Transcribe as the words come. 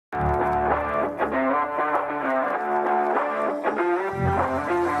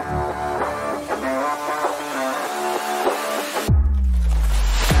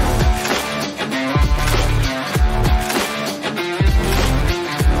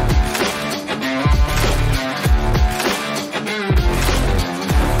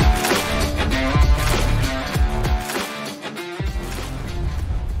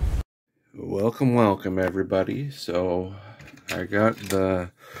Welcome everybody. So I got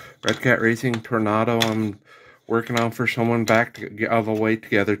the Redcat Racing Tornado I'm working on for someone back to get all the way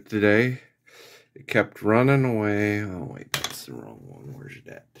together today. It kept running away. Oh wait, that's the wrong one. Where's it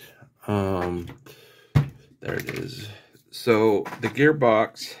at? There it is. So the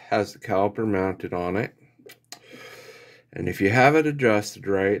gearbox has the caliper mounted on it. And if you have it adjusted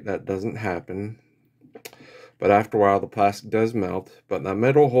right, that doesn't happen. But after a while, the plastic does melt. But that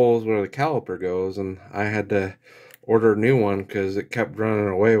middle hole is where the caliper goes, and I had to order a new one because it kept running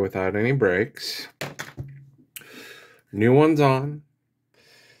away without any brakes. New one's on.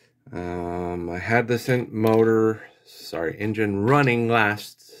 I had this engine running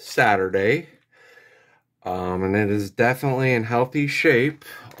last Saturday. And it is definitely in healthy shape.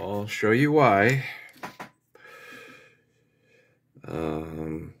 I'll show you why.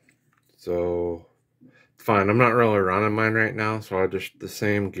 So fine, I'm not really running mine right now, so I just the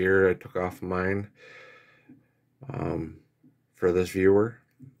same gear I took off mine for this viewer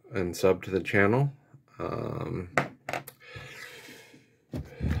and sub to the channel.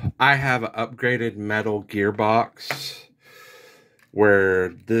 I have an upgraded metal gearbox where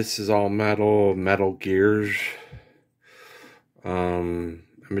this is all metal gears. And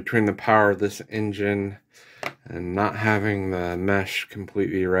between the power of this engine and not having the mesh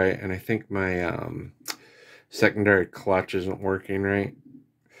completely right, and I think my secondary clutch isn't working right,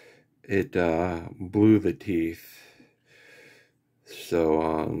 it blew the teeth.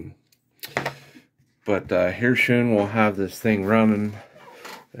 So but here soon we'll have this thing running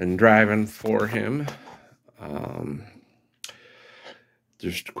and driving for him.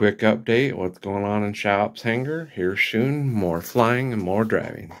 Just a quick update what's going on in Shops Hangar. Here soon, more flying and more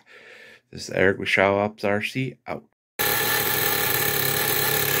driving. This is Eric with Shops RC out.